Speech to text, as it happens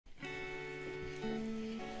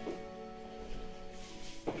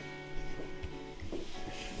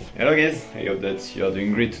Hello guys, I hope that you are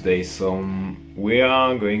doing great today. So we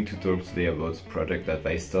are going to talk today about a project that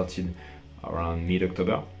I started around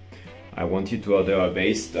mid-October. I wanted to order a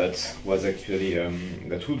base that was actually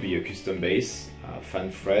that would be a custom base,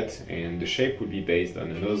 Fanfret, and the shape would be based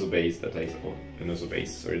on another base that I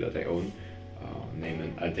own,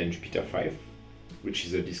 named Alten Jupiter 5, which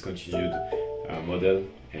is a discontinued model,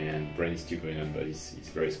 and brand is still going on, but it's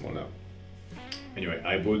very small now. Anyway,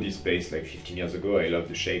 I bought this base like 15 years ago. I love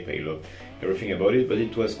the shape, I love everything about it, but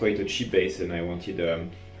it was quite a cheap base and I wanted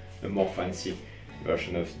a more fancy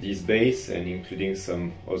version of this base, and including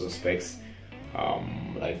some other specs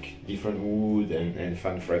like different wood and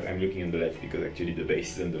Fanfret. I'm looking on the left because actually the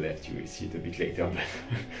base is on the left. You will see it a bit later,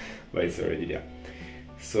 but it's already there.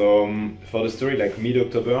 So for the story, like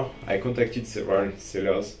mid-October, I contacted several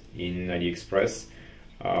sellers in AliExpress.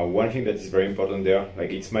 One thing that is very important there,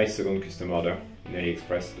 like it's my second custom order in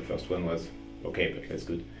AliExpress. The first one was okay, but that's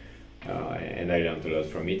good. And I learned a lot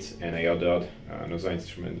from it, and I ordered another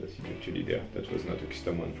instrument that is actually there, that was not a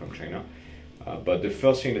custom one from China. But the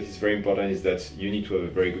first thing that is very important is that you need to have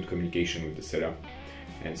a very good communication with the seller,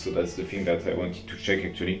 and so that's the thing that I wanted to check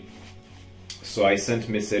actually. So I sent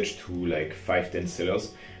message to like 5-10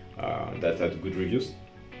 sellers that had good reviews,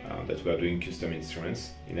 that were doing custom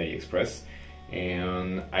instruments in AliExpress,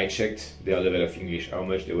 and I checked their level of English, how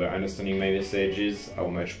much they were understanding my messages, how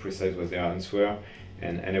much precise was their answer,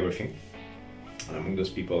 and everything. And among those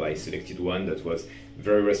people, I selected one that was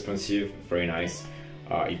very responsive, very nice.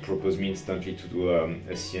 He proposed me instantly to do a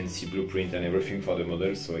CNC blueprint and everything for the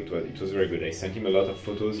model, so it was very good. I sent him a lot of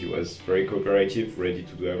photos. He was very cooperative, ready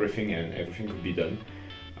to do everything, and everything could be done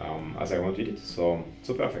as I wanted it. So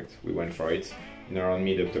perfect. We went for it in around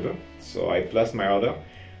mid-October. So I placed my order.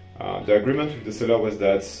 The agreement with the seller was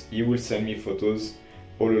that he will send me photos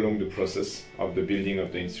all along the process of the building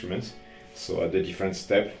of the instrument, so at the different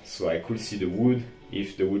steps, so I could see the wood,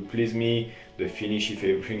 if the wood pleased me, the finish, if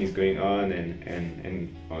everything is going on,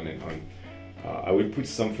 and on and on. I will put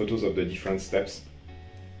some photos of the different steps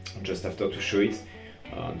just after to show it.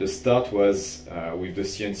 The start was with the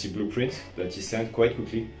CNC blueprint that he sent quite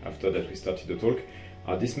quickly after that we started the talk.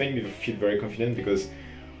 This made me feel very confident, because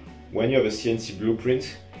when you have a CNC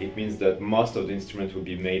blueprint, it means that most of the instruments will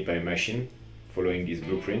be made by machine following this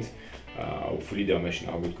blueprint. Hopefully their machine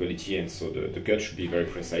are good quality, and so the cut should be very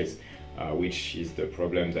precise, which is the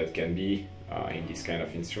problem that can be in this kind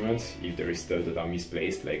of instruments. If there is stuff that are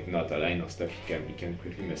misplaced, like not aligned or stuff, it can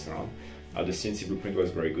quickly mess around. The CNC blueprint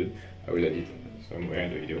was very good. I will add it somewhere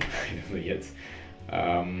in the video, I don't know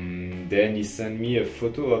yet. Then he sent me a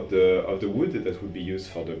photo of the wood that would be used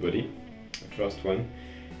for the body, the first one.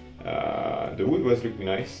 The wood was looking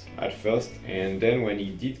nice at first, and then when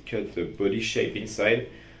he did cut the body shape inside,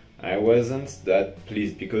 I wasn't that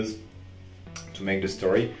pleased, because to make the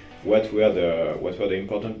story, what were the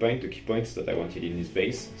important points, the key points that I wanted in this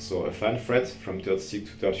base? So a Fanfret from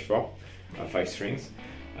 36 to 34, 5 strings.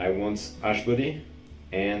 I want ash body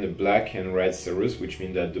and a black and red serous, which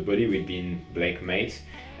means that the body will be in black matte,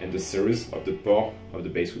 and the serous of the pore of the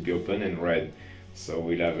base will be open and red. So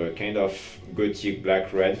we'll have a kind of gothic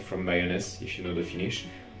black-red from mayonnaise, if you know the finish,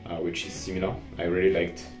 which is similar. I really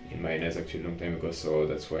liked in mayonnaise actually a long time ago, so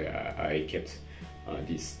that's why I kept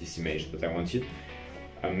this image that I wanted.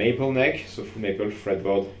 A maple neck, so full maple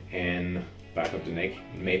fretboard, and back of the neck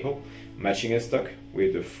in maple. Matching headstock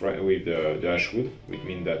with the ash wood, which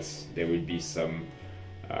means that there will be some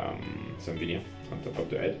veneer on top of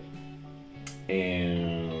the head.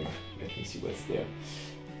 And let me see what's there.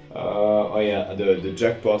 Oh yeah, the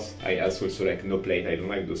jackpot, I asked also like no plate. I don't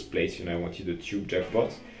like those plates, you know, I wanted a tube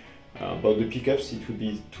jackpot. But the pickups, it would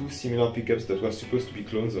be two similar pickups that were supposed to be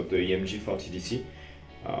clones of the EMG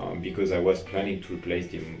 40DC, because I was planning to replace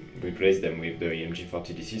them with the EMG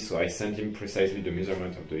 40DC. So I sent him precisely the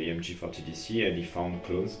measurement of the EMG 40DC, and he found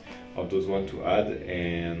clones of those one to add.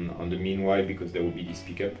 And on the meanwhile, because there will be this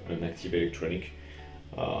pickup, an active electronic,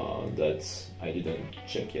 that I didn't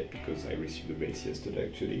check yet because I received the base yesterday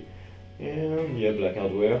actually. And yeah, black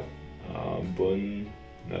hardware, bone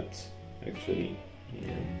nut actually,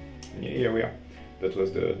 and yeah, here we are. That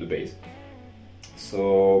was the base.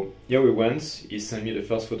 So yeah, we went. He sent me the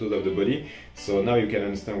first photos of the body. So now you can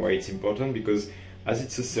understand why it's important, because as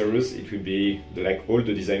it's a serous, it will be like all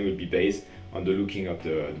the design will be based on the looking of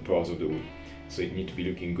the pores of the wood. So it needs to be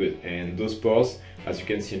looking good, and those pores, as you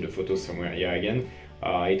can see in the photos somewhere here again,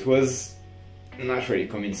 it was not really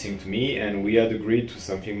convincing to me, and we had agreed to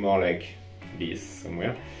something more like this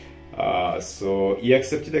somewhere. So he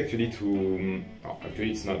accepted actually to,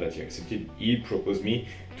 actually it's not that he accepted, he proposed me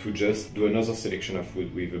to just do another selection of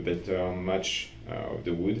wood with a better match of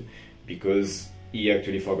the wood, because he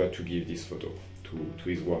actually forgot to give this photo to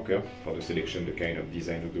his worker for the selection, the kind of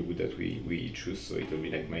design of the wood that we choose. So it will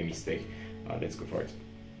be like my mistake. Let's go for it.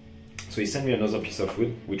 So he sent me another piece of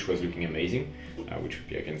wood which was looking amazing, which would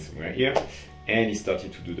be again somewhere here, and he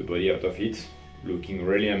started to do the body out of it, looking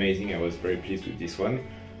really amazing. I was very pleased with this one.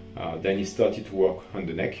 Then he started to work on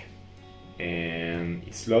the neck, and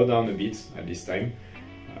it slowed down a bit at this time,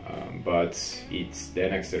 but it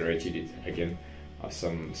then accelerated it again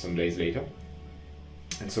some days later.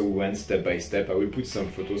 And so we went step by step. I will put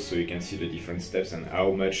some photos so you can see the different steps and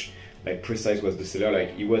how much like precise was the seller.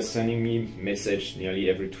 Like he was sending me message nearly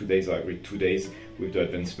every 2 days or every 2 days with the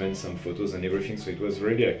advancement, some photos and everything. So it was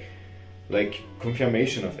really like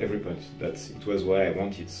confirmation of every point that it was what I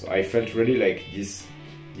wanted. So I felt really like this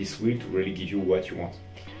will to really give you what you want.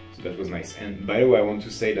 So that was nice. And by the way, I want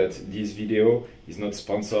to say that this video is not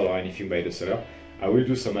sponsored or anything by the seller. I will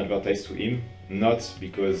do some advertise to him, not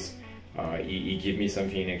because he gave me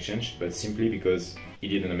something in exchange, but simply because he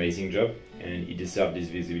did an amazing job and he deserved this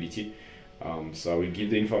visibility. So I will give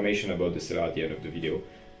the information about the seller at the end of the video.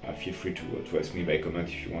 Feel free to ask me by comment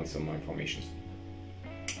if you want some more information.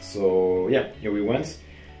 So yeah, here we went.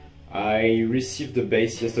 I received the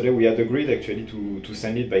base yesterday. We had agreed actually to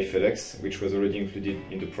send it by FedEx, which was already included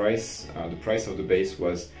in the price. The price of the base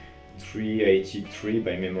was $383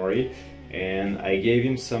 by memory, and I gave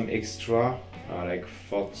him some extra, like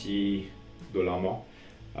 $40 more,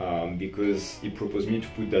 because he proposed me to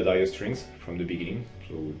put the Dario strings from the beginning,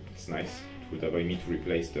 so it's nice. It would avoid me to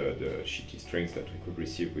replace the shitty strings that we could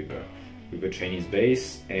receive with a Chinese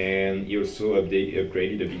base. And he also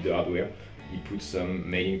upgraded a bit the hardware. He put some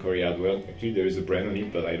made in Korea hardware. Actually there is a brand on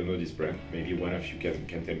it, but I don't know this brand. Maybe one of you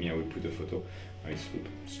can tell me. I will put a photo.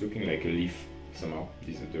 It's looking like a leaf somehow.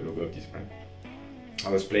 This is the logo of this brand. I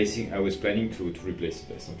was planning to replace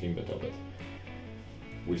it as something better, but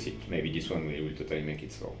we'll see. Maybe this one will totally make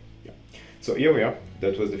it. So yeah. So here we are.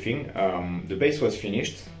 That was the thing. The base was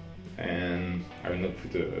finished, and I will not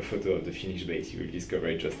put a photo of the finished base. You will discover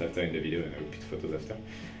it just after in the video, and I will put photos after.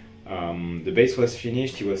 The base was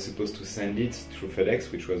finished. He was supposed to send it through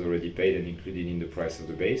FedEx, which was already paid and included in the price of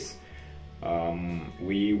the base.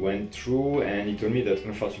 We went through, and he told me that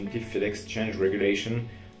unfortunately FedEx changed regulation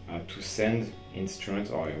to send instruments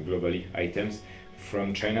or globally items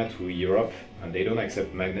from China to Europe, and they don't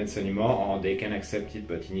accept magnets anymore, or they can accept it,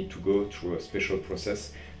 but you need to go through a special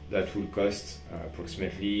process that will cost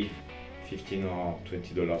approximately $15 or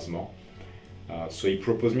 $20 more. So he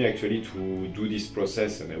proposed me actually to do this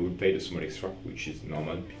process, and I would pay the small extra, which is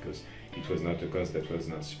normal because it was not a cost that was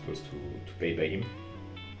not supposed to pay by him.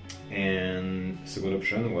 And second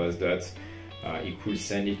option was that he could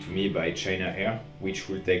send it to me by China Air, which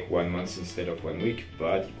will take 1 month instead of 1 week,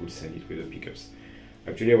 but he could send it with the pickups.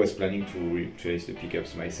 Actually, I was planning to replace the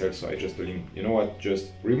pickups myself, so I just told him, you know what,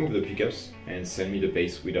 just remove the pickups and send me the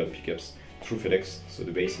base without pickups through FedEx. So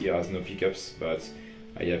the base here has no pickups, but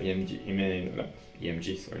I have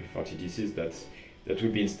EMG, sorry, 40 DCs that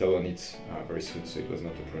will be installed on it very soon, so it was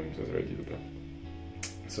not a problem, it was already the plan.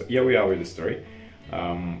 So here we are with the story.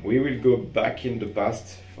 We will go back in the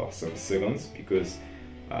past for some seconds, because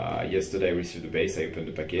yesterday I received the base, I opened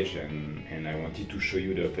the package, and I wanted to show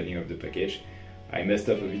you the opening of the package. I messed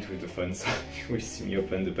up a bit with the phone, so you will see me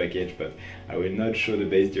open the package, but I will not show the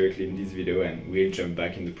base directly in this video, and we'll jump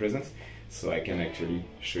back in the present, so I can actually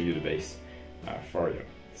show you the base for you.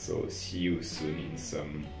 So see you soon in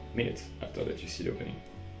some minutes after that you see the opening.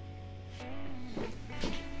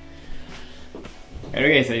 Hello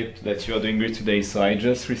guys, I hope that you are doing great today. So I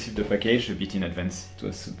just received the package a bit in advance. It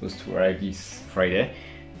was supposed to arrive this Friday,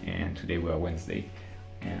 and today we are Wednesday.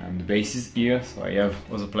 And the base is here, so I have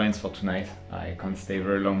other plans for tonight. I can't stay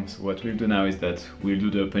very long, so what we'll do now is that we'll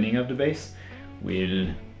do the opening of the base. We'll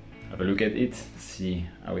have a look at it, see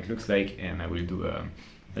how it looks like, and I will do a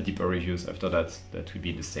deeper reviews after that. That will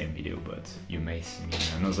be the same video, but you may see me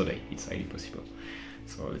another day. It's highly possible.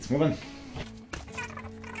 So let's move on.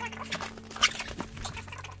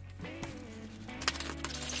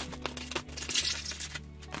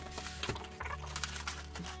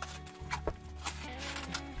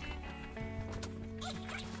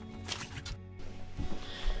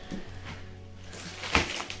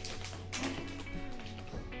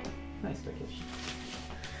 Nice package.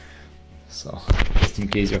 So, just in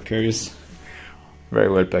case you're curious, very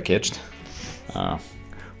well packaged,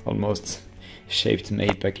 almost shaped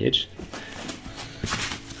made package.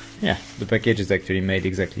 Yeah, the package is actually made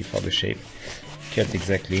exactly for the shape, cut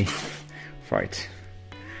exactly for it.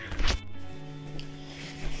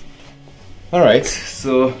 Alright,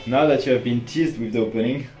 so now that you have been teased with the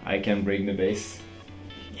opening, I can break the base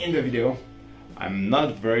in the video. I'm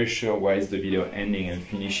not very sure why is the video ending and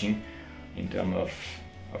finishing in terms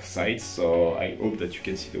of size, so I hope that you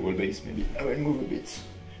can see the whole base. Maybe I will move a bit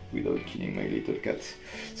without killing my little cat.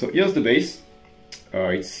 So here's the base.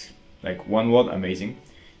 It's like one word, amazing.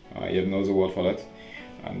 I have no other word for that.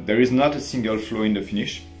 There is not a single flaw in the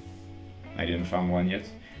finish. I didn't find one yet,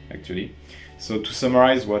 actually. So to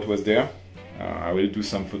summarize what was there, I will do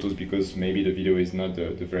some photos because maybe the video is not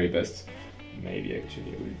the very best. Maybe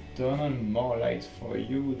actually I will turn on more light for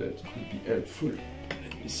you, that could be helpful.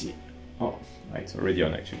 Let me see. Oh, it's already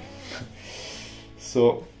on actually.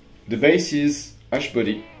 So the base is ash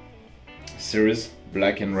body, series,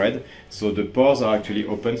 black and red. So the pores are actually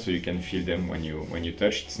open, so you can feel them when you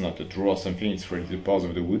touch. It's not a draw or something, it's really the pores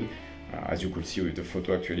of the wood, as you could see with the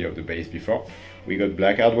photo actually of the base before. We got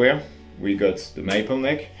black hardware, we got the maple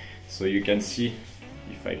neck, so you can see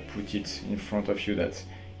if I put it in front of you that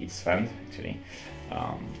it's fanned actually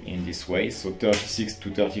in this way, so 36 to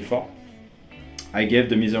 34. I gave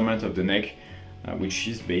the measurement of the neck, which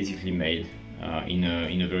is basically made in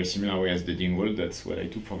a very similar way as the dingle. That's what I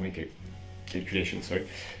took for my calculation, sorry.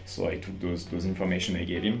 So I took those information I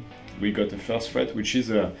gave him. We got the first thread, which is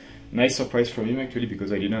a nice surprise from him actually,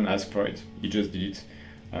 because I didn't ask for it. He just did it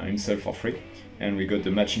himself for free. And we got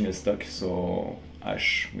the matching stock, so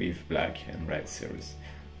ash with black and red series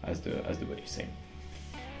as the body, same.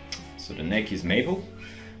 So the neck is maple,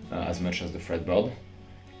 as much as the fretboard,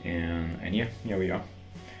 and yeah, here we are.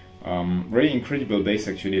 Really incredible base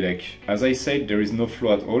actually. Like as I said, there is no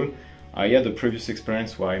flaw at all. I had a previous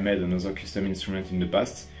experience where I made another custom instrument in the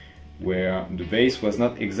past, where the base was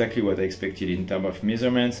not exactly what I expected in terms of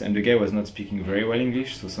measurements, and the guy was not speaking very well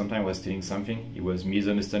English, so sometimes I was telling something, he was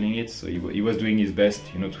misunderstanding it, so he was doing his best,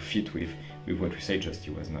 you know, to fit with what we say, just he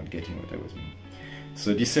was not getting what I was meaning.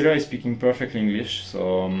 So this seller is speaking perfectly English,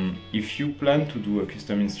 so if you plan to do a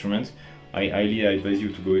custom instrument, I highly advise you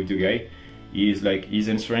to go with the guy. He's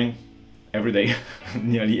answering every day,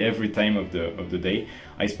 nearly every time of the day.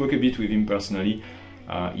 I spoke a bit with him personally.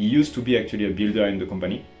 He used to be actually a builder in the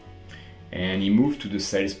company, and he moved to the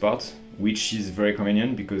sales part, which is very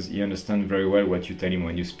convenient because he understands very well what you tell him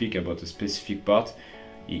when you speak about a specific part.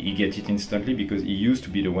 He gets it instantly because he used to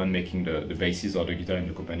be the one making the basses or the guitar in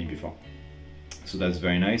the company before. So that's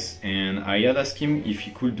very nice. And I had asked him if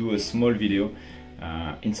he could do a small video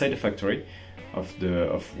inside the factory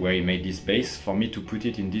of where he made this bass for me to put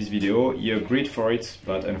it in this video. He agreed for it,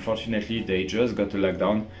 but unfortunately they just got a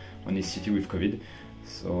lockdown on his city with COVID.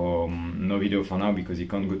 So no video for now because he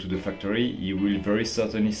can't go to the factory. He will very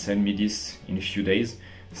certainly send me this in a few days.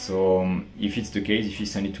 So if it's the case, if he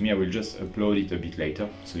sends it to me, I will just upload it a bit later,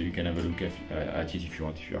 so you can have a look at it if you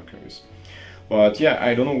want, if you are curious. But yeah,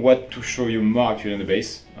 I don't know what to show you more actually on the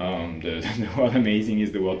bass. The word amazing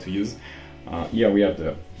is the word to use. Here we have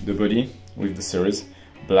the body with the series,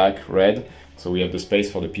 black, red. So we have the space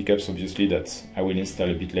for the pickups, obviously, that I will install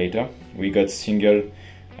a bit later. We got single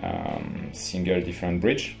different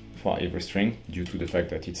bridge for every string due to the fact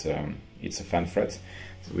that it's a Fanfret.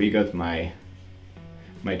 So we got my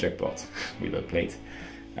jackpot with a plate.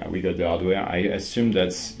 We got the hardware. I assume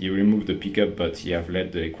that you remove the pickup, but you have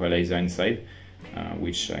left the equalizer inside,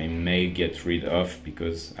 which I may get rid of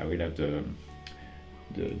because I will have the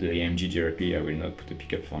AMG directly. I will not put the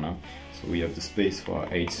pickup for now. So we have the space for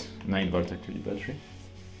 9 volt actually battery.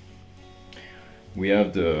 We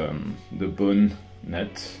have the bone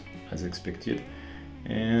nut as expected,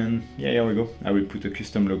 and yeah, here we go. I will put a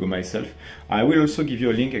custom logo myself. I will also give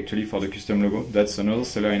you a link actually for the custom logo. That's another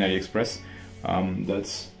seller in AliExpress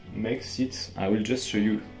that makes it. I will just show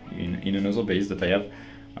you in another base that I have.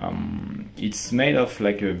 It's made of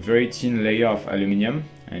like a very thin layer of aluminum,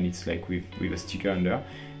 and it's like with a sticker under,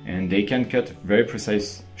 and they can cut very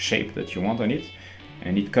precise shape that you want on it,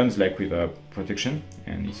 and it comes like with a protection,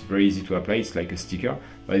 and it's very easy to apply. It's like a sticker,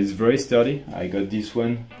 but it's very sturdy. I got this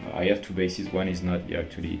one. I have 2 bases. One is not,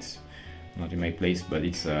 actually it's not in my place, but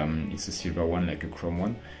it's a silver one, like a chrome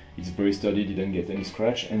one. It's very sturdy, didn't get any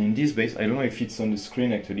scratch. And in this base, I don't know if it's on the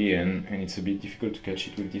screen actually, and it's a bit difficult to catch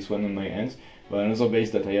it with this one on my hands. But another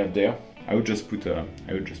base that I have there, I would just put a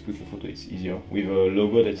photo. It's easier with a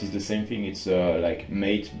logo that is the same thing. It's like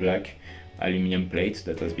matte black aluminum plate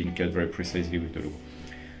that has been cut very precisely with the logo.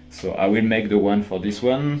 So I will make the one for this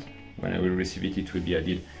one. When I will receive it, it will be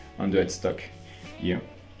added on the headstock here.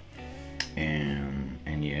 And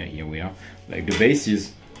yeah, here we are. Like the base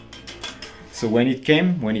is. So when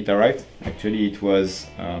it arrived, actually it was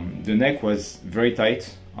the neck was very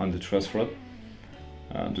tight on the truss rod.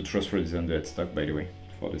 The truss rod is on the headstock, by the way,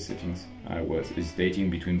 for the settings. I was hesitating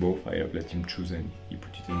between both. I have let him choose and he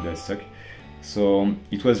put it in the headstock. So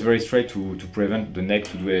it was very straight to prevent the neck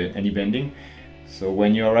to do any bending. So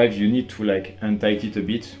when you arrive, you need to like untight it a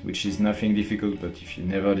bit, which is nothing difficult, but if you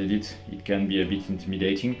never did it, it can be a bit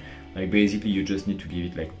intimidating. Like basically you just need to give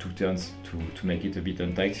it like 2 turns to make it a bit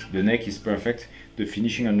untight. The neck is perfect. The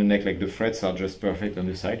finishing on the neck, like the threads are just perfect on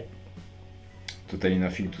the side. Totally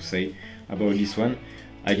nothing to say about this one.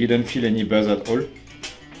 I didn't feel any buzz at all.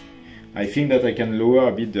 I think that I can lower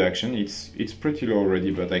a bit the action. It's pretty low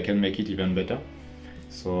already, but I can make it even better.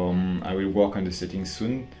 So I will work on the settings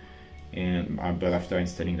soon, and but after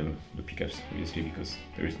installing the pickups, obviously, because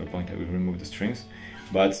there is no point. I will remove the strings,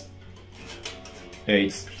 but yeah,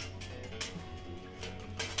 it's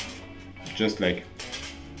just like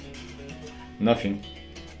nothing.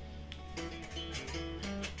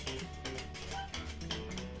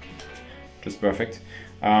 Just perfect.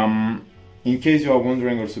 In case you are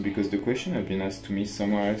wondering also, because the question has been asked to me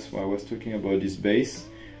somewhere else while I was talking about this bass,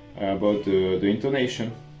 about the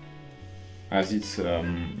intonation, as it's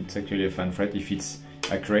actually a Fanfret. If it's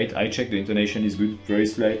accurate, I checked, the intonation is good, very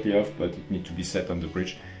slightly off, but it needs to be set on the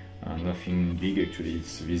bridge. Nothing big actually.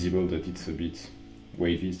 It's visible that it's a bit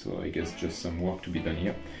wavy, so I guess just some work to be done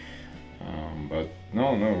here. But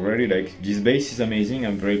no, really, like this bass is amazing.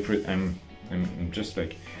 I'm just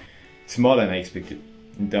like, it's more than I expected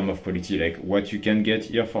in terms of quality. Like what you can get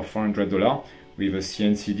here for $400 with a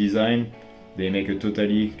CNC design. They make a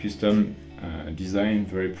totally custom design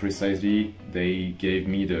very precisely. They gave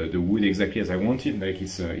me the wood exactly as I wanted. Like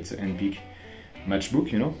it's an NPIC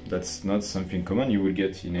matchbook, you know. That's not something common you will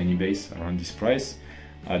get in any bass around this price.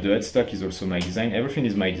 The headstock is also my design. Everything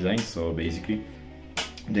is my design. So basically,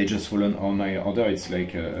 they just followed on my order. It's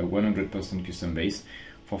like a 100% custom bass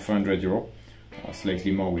for €400.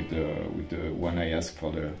 Slightly more with the one I asked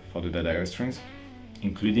for the Dada strings,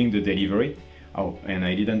 including the delivery. Oh, and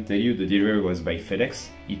I didn't tell you, the delivery was by FedEx.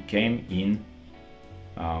 It came in,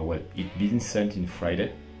 well, it been sent in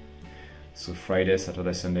Friday. So Friday,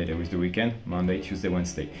 Saturday, Sunday, there was the weekend, Monday, Tuesday,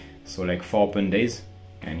 Wednesday. So like 4 open days,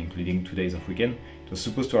 and including 2 days of weekend. It was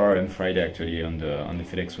supposed to arrive on Friday actually on the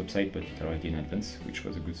FedEx website, but it arrived in advance, which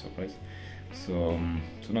was a good surprise. So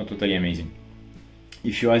no, totally amazing.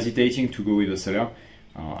 If you're hesitating to go with a seller,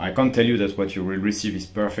 I can't tell you that what you will receive is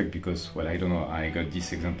perfect, because, well, I don't know, I got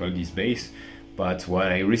this example, this bass, but what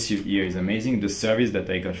I received here is amazing. The service that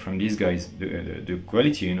I got from these guys, the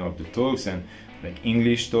quality, you know, of the talks, and like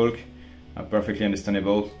English talk, perfectly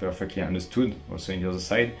understandable, perfectly understood, also in the other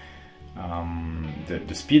side.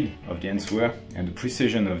 The speed of the answer and the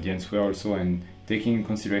precision of the answer also, and taking in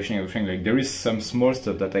consideration everything. Like there is some small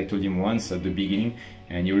stuff that I told him once at the beginning,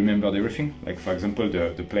 and he remembered everything. Like for example,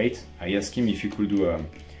 the plate. I asked him if he could do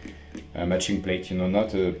a matching plate, you know,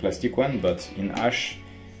 not a plastic one, but in ash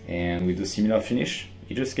and with a similar finish.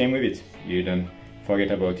 He just came with it. He didn't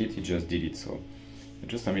forget about it. He just did it. So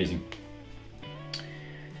just amazing.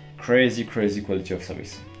 Crazy quality of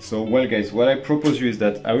service. So well guys, what I propose you is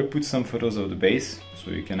that I will put some photos of the bass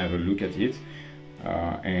so you can have a look at it,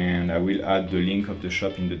 and I will add the link of the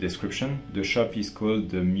shop in the description. The shop is called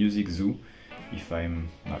the Music Zoo, if I'm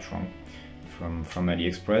not wrong, from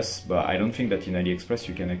AliExpress, but I don't think that in AliExpress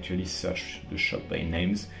you can actually search the shop by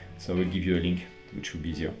names, so I will give you a link which will be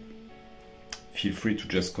easier. Feel free to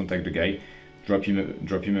just contact the guy, drop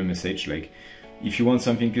him a message. Like if you want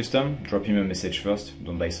something custom, drop him a message first,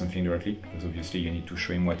 don't buy something directly, because obviously you need to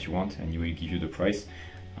show him what you want and he will give you the price.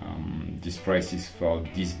 This price is for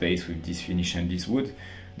this bass with this finish and this wood.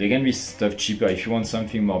 There can be stuff cheaper. If you want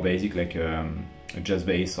something more basic, like a jazz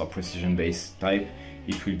bass or precision bass type,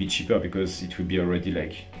 it will be cheaper because it will be already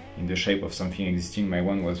like in the shape of something existing. My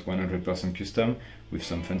one was 100% custom with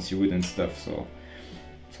some fancy wood and stuff, so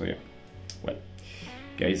yeah. Well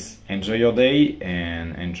guys, enjoy your day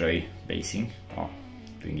and enjoy bassing or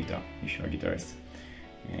doing guitar if you're a guitarist,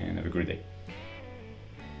 and have a great day.